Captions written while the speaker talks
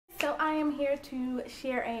am here to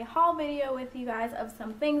share a haul video with you guys of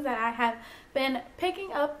some things that I have been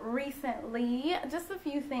picking up recently. Just a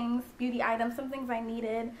few things, beauty items, some things I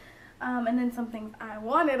needed, and then some things I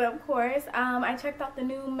wanted, of course. I checked out the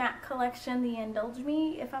new MAC collection, the Indulge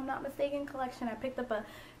Me, if I'm not mistaken, collection. I picked up a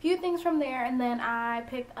few things from there, and then I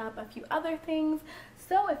picked up a few other things.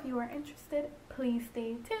 So if you are interested, please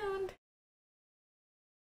stay tuned.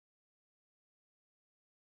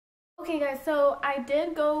 Okay guys, so I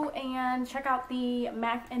did go and check out the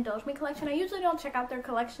MAC Indulge Me collection. I usually don't check out their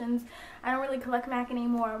collections. I don't really collect MAC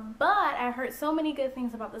anymore, but I heard so many good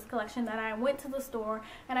things about this collection that I went to the store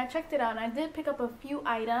and I checked it out, and I did pick up a few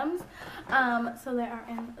items. So they are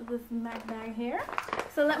in this MAC bag here.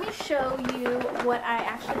 So let me show you what I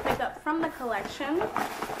actually picked up from the collection.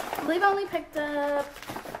 I believe I only picked up,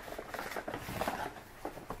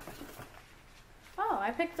 I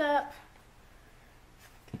picked up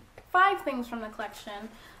 5 things from the collection.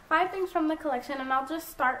 5 things from the collection, and I'll just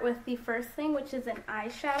start with the first thing, which is an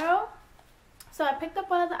eyeshadow. So I picked up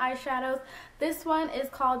one of the eyeshadows. This one is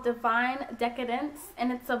called Divine Decadence,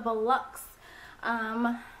 and it's a Volux.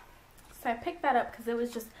 So I picked that up because it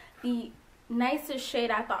was just the nicest shade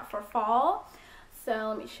I thought for fall. So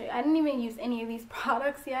let me show you. I didn't even use any of these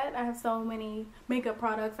products yet. I have so many makeup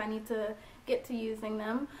products. I need to get to using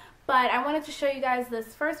them. But I wanted to show you guys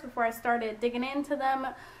this first before I started digging into them.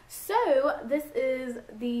 So this is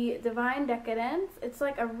the Divine Decadence. It's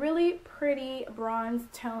like a really pretty bronze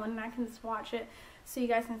tone, and I can swatch it so you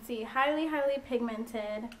guys can see. Highly, highly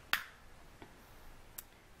pigmented.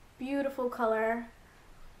 Beautiful color.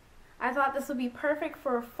 I thought this would be perfect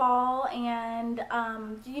for fall and,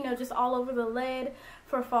 you know, just all over the lid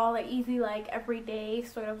for fall, like easy, like everyday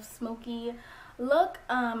sort of smoky look.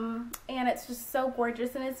 And it's just so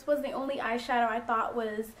gorgeous, and this was the only eyeshadow I thought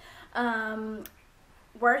was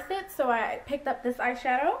worth it, so I picked up this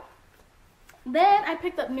eyeshadow. Then I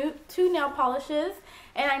picked up 2 nail polishes,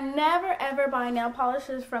 and I never ever buy nail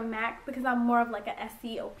polishes from MAC because I'm more of like a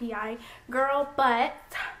SCOPI girl, but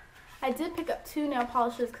I did pick up 2 nail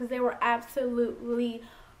polishes because they were absolutely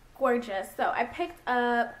gorgeous. So I picked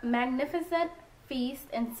up Magnificent Feast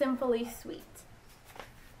and Sinfully Sweet.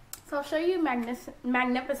 So I'll show you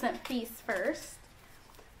Magnificent Feast first.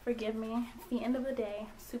 Forgive me, it's the end of the day. I'm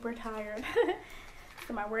super tired.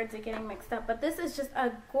 So my words are getting mixed up. But this is just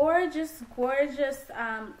a gorgeous, gorgeous,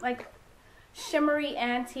 like shimmery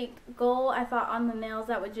antique gold. I thought on the nails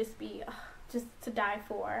that would just be just to die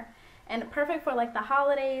for. And perfect for like the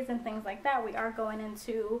holidays and things like that. We are going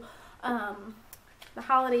into the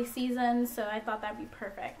holiday season, so I thought that'd be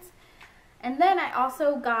perfect. And then I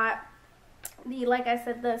also got the, like I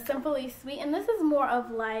said, the Simply Sweet, and this is more of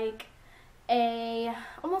like a,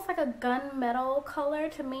 almost like a gunmetal color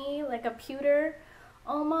to me, like a pewter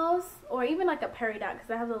almost, or even like a peridot because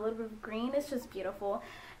it has a little bit of green. It's just beautiful.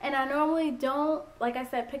 And I normally don't, like I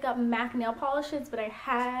said, pick up MAC nail polishes, but I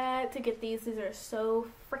had to get these. These are so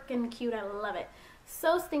freaking cute. I love it.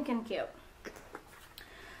 So stinking cute.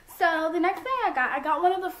 So the next thing I got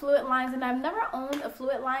one of the fluid lines, and I've never owned a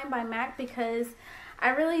fluid line by MAC because I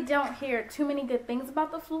really don't hear too many good things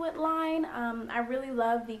about the fluid line. I really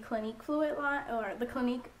love the Clinique fluid line, or the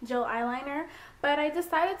Clinique gel eyeliner, but I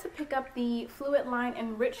decided to pick up the fluid line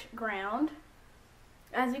in Rich Ground.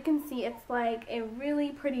 As you can see, it's like a really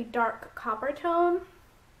pretty dark copper tone,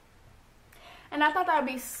 and I thought that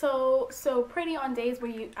would be so pretty on days where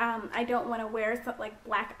you I don't want to wear some like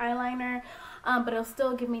black eyeliner, but it'll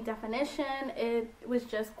still give me definition. It was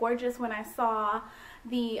just gorgeous when I saw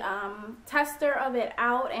the tester of it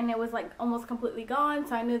out, and it was like almost completely gone,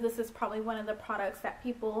 so I knew this is probably one of the products that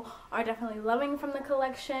people are definitely loving from the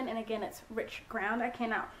collection. And again, it's Rich Ground. I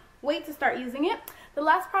cannot wait to start using it. The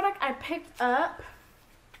last product I picked up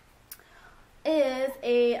is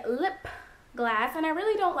a lip glass, and I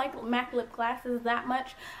really don't like MAC lip glasses that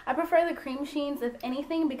much. I prefer the cream sheens if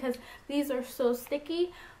anything because these are so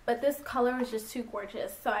sticky, but this color is just too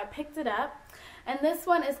gorgeous, so I picked it up. And this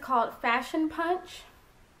one is called Fashion Punch,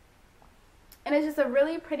 and it's just a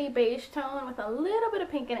really pretty beige tone with a little bit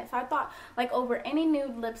of pink in it. So I thought like over any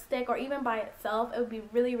nude lipstick or even by itself, it would be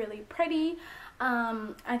really, really pretty.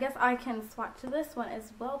 I guess I can swatch this one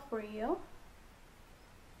as well for you.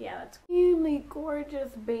 Yeah, that's really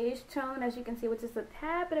gorgeous beige tone, as you can see, with just a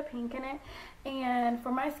tad bit of pink in it. And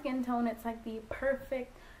for my skin tone, it's like the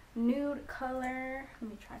perfect nude color. Let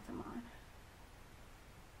me try some on.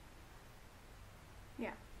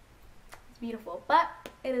 Yeah, it's beautiful, but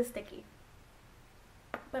it is sticky.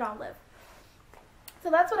 But I'll live. So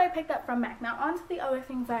that's what I picked up from MAC. Now on to the other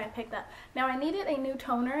things that I picked up. Now I needed a new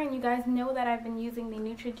toner, and you guys know that I've been using the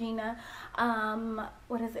Neutrogena,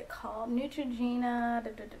 what is it called? Neutrogena,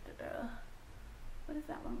 what is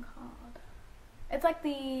that one called? It's like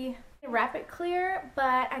the Rapid Clear,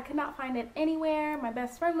 but I could not find it anywhere. My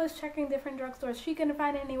best friend was checking different drugstores. She couldn't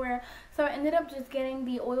find it anywhere. So I ended up just getting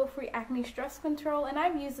the oil-free acne stress control, and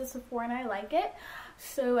I've used this before and I like it.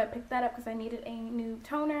 So I picked that up because I needed a new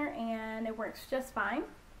toner, and it works just fine.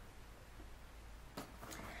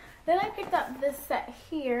 Then I picked up this set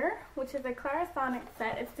here, which is a Clarisonic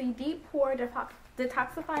set. It's the Deep Pore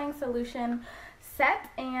Detoxifying Solution set,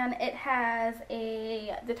 and it has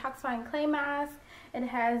a detoxifying clay mask. It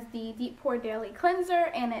has the Deep Pore Daily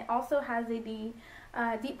Cleanser, and it also has a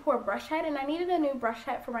Deep Pore brush head. And I needed a new brush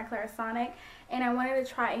head for my Clarisonic, and I wanted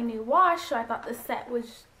to try a new wash, so I thought this set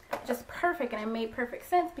was just perfect, and it made perfect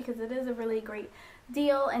sense because it is a really great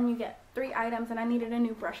deal, and you get 3 items, and I needed a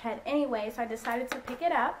new brush head anyway, so I decided to pick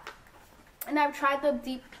it up. And I've tried the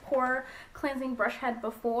Deep Pore Cleansing Brush Head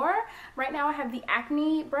before. Right now I have the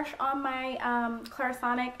Acne brush on my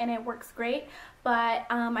Clarisonic, and it works great, but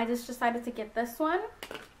I just decided to get this one.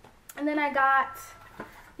 And then I got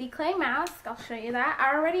the clay mask. I'll show you that.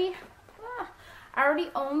 I already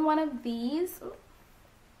own one of these. Ooh,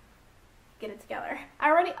 get it together. I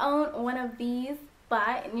already own one of these,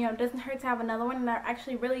 but you know, it doesn't hurt to have another one, and I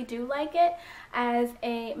actually really do like it as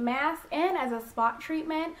a mask and as a spot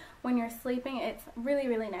treatment when you're sleeping. It's really,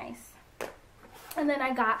 really nice. And then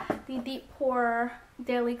I got the Deep Pore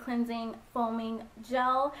Daily Cleansing Foaming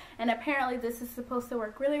Gel, and apparently this is supposed to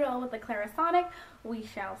work really well with the Clarisonic. We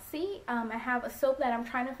shall see. I have a soap that I'm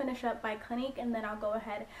trying to finish up by Clinique, and then I'll go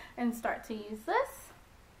ahead and start to use this.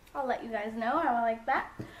 I'll let you guys know how I like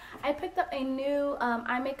that. I picked up a new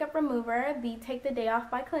eye makeup remover, the Take the Day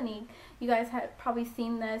Off by Clinique. You guys have probably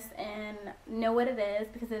seen this and know what it is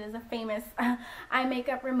because it is a famous eye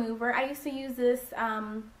makeup remover. I used to use this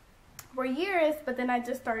for years, but then I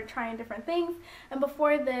just started trying different things. And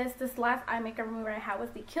before this last eye makeup remover I had was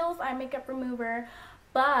the Kiehl's eye makeup remover.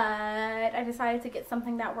 But I decided to get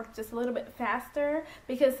something that worked just a little bit faster,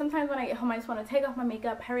 because sometimes when I get home I just want to take off my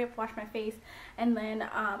makeup, hurry up, wash my face, and then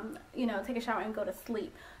you know, take a shower and go to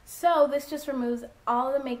sleep. So this just removes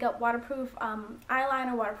all the makeup, waterproof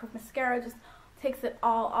eyeliner, waterproof mascara, just takes it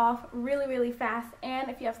all off really, really fast. And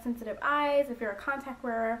if you have sensitive eyes, if you're a contact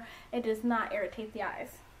wearer, it does not irritate the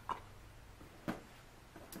eyes.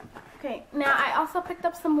 Okay, now I also picked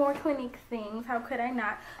up some more Clinique things. How could I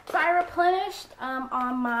not? So I replenished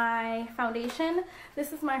on my foundation.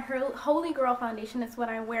 This is my Holy Girl foundation. It's what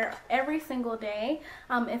I wear every single day.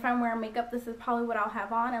 If I'm wearing makeup, this is probably what I'll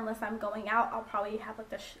have on. Unless I'm going out, I'll probably have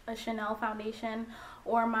like a Chanel foundation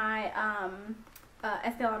or my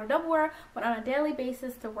Estee Lauder Double Wear. But on a daily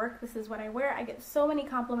basis to work, this is what I wear. I get so many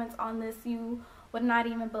compliments on this. You would not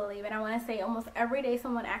even believe it. I want to say almost every day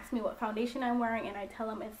someone asks me what foundation I'm wearing, and I tell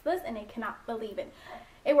them it's this, and they cannot believe it.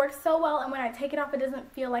 It works so well, and when I take it off, it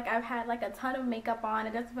doesn't feel like I've had like a ton of makeup on.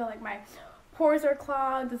 It doesn't feel like my pores are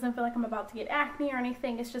clogged. It doesn't feel like I'm about to get acne or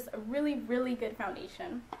anything. It's just a really, really good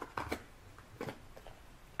foundation.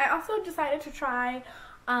 I also decided to try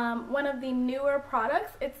one of the newer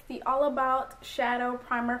products. It's the All About Shadow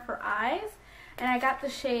Primer for Eyes, and I got the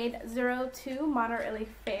shade 02 Moderately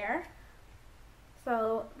Fair.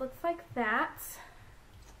 So looks like that,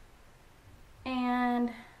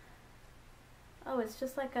 and oh, it's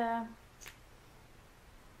just like it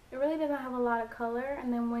really doesn't have a lot of color,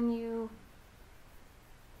 and then when you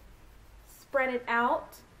spread it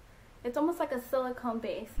out, it's almost like a silicone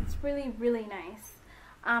base. It's really, really nice.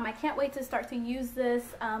 I can't wait to start to use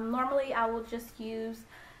this. Normally I will just use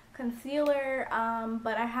concealer,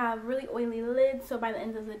 but I have really oily lids, so by the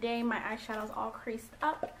end of the day my eyeshadow's all creased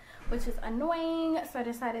up, which is annoying, so I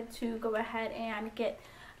decided to go ahead and get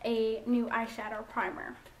a new eyeshadow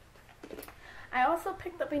primer. I also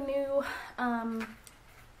picked up a new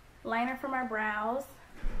liner for my brows,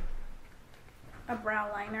 a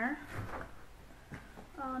brow liner.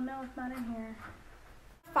 Oh no, it's not in here.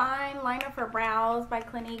 Fine liner for brows by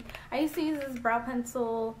Clinique. I used to use this brow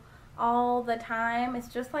pencil all the time. It's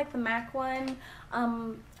just like the MAC one.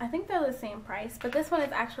 I think they're the same price, but this one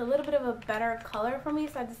is actually a little bit of a better color for me,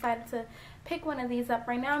 so I decided to pick one of these up.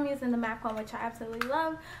 Right now I'm using the MAC one, which I absolutely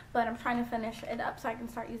love, but I'm trying to finish it up so I can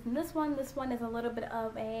start using this one. This one is a little bit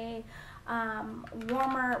of a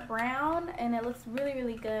warmer brown, and it looks really,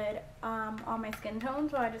 really good on my skin tone,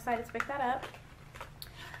 so I decided to pick that up.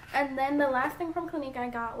 And then the last thing from Clinique I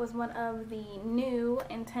got was one of the new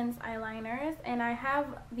Intense eyeliners, and I have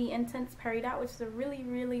the Intense Peridot, which is a really,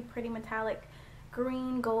 really pretty metallic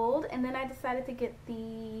green gold, and then I decided to get the,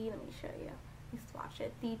 let me show you, me swatch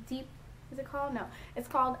it. The deep, is it called? No, it's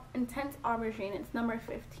called Intense Aubergine. It's number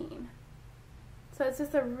 15. So it's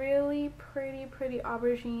just a really pretty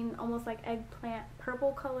aubergine, almost like eggplant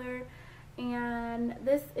purple color. And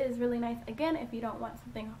this is really nice, again, if you don't want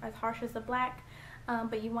something as harsh as the black,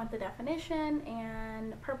 but you want the definition.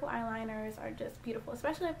 And purple eyeliners are just beautiful,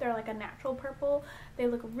 especially if they're like a natural purple. They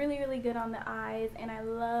look really good on the eyes, and I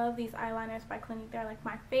love these eyeliners by Clinique. They're like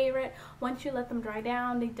my favorite. Once you let them dry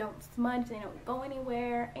down, they don't smudge, they don't go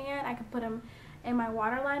anywhere, and I can put them in my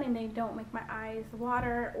waterline and they don't make my eyes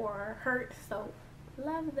water or hurt. So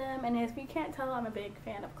love them. And if you can't tell, I'm a big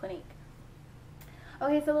fan of Clinique.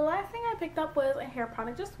 Okay, so the last thing I picked up was a hair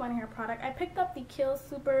product, just one hair product. I picked up the Kiehl's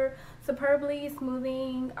Superbly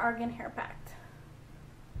Smoothing Argan Hair Pack.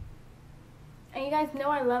 And you guys know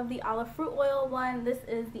I love the olive fruit oil one. This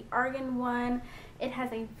is the argan one. It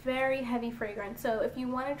has a very heavy fragrance. So if you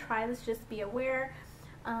want to try this, just be aware.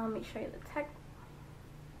 Let me show you the text.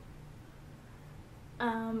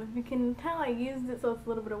 If you can tell, I used it so it's a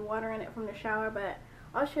little bit of water in it from the shower, but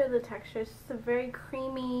I'll show you the texture. It's just a very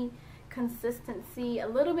creamy consistency, a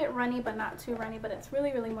little bit runny but not too runny, but it's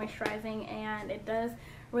really moisturizing, and it does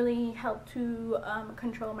really help to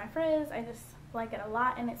control my frizz. I just like it a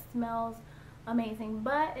lot, and it smells amazing,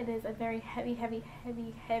 but it is a very heavy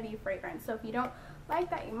fragrance. So if you don't like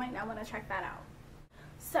that, you might not want to check that out.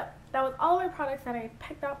 So that was all of my products that I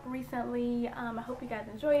picked up recently. I hope you guys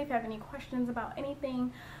enjoyed. If you have any questions about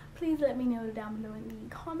anything, please let me know down below in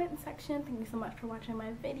the comment section. Thank you so much for watching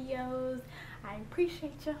my videos. I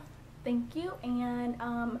appreciate you. Thank you.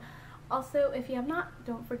 And also, if you have not,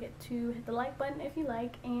 don't forget to hit the like button if you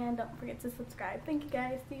like, and don't forget to subscribe. Thank you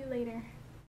guys. See you later.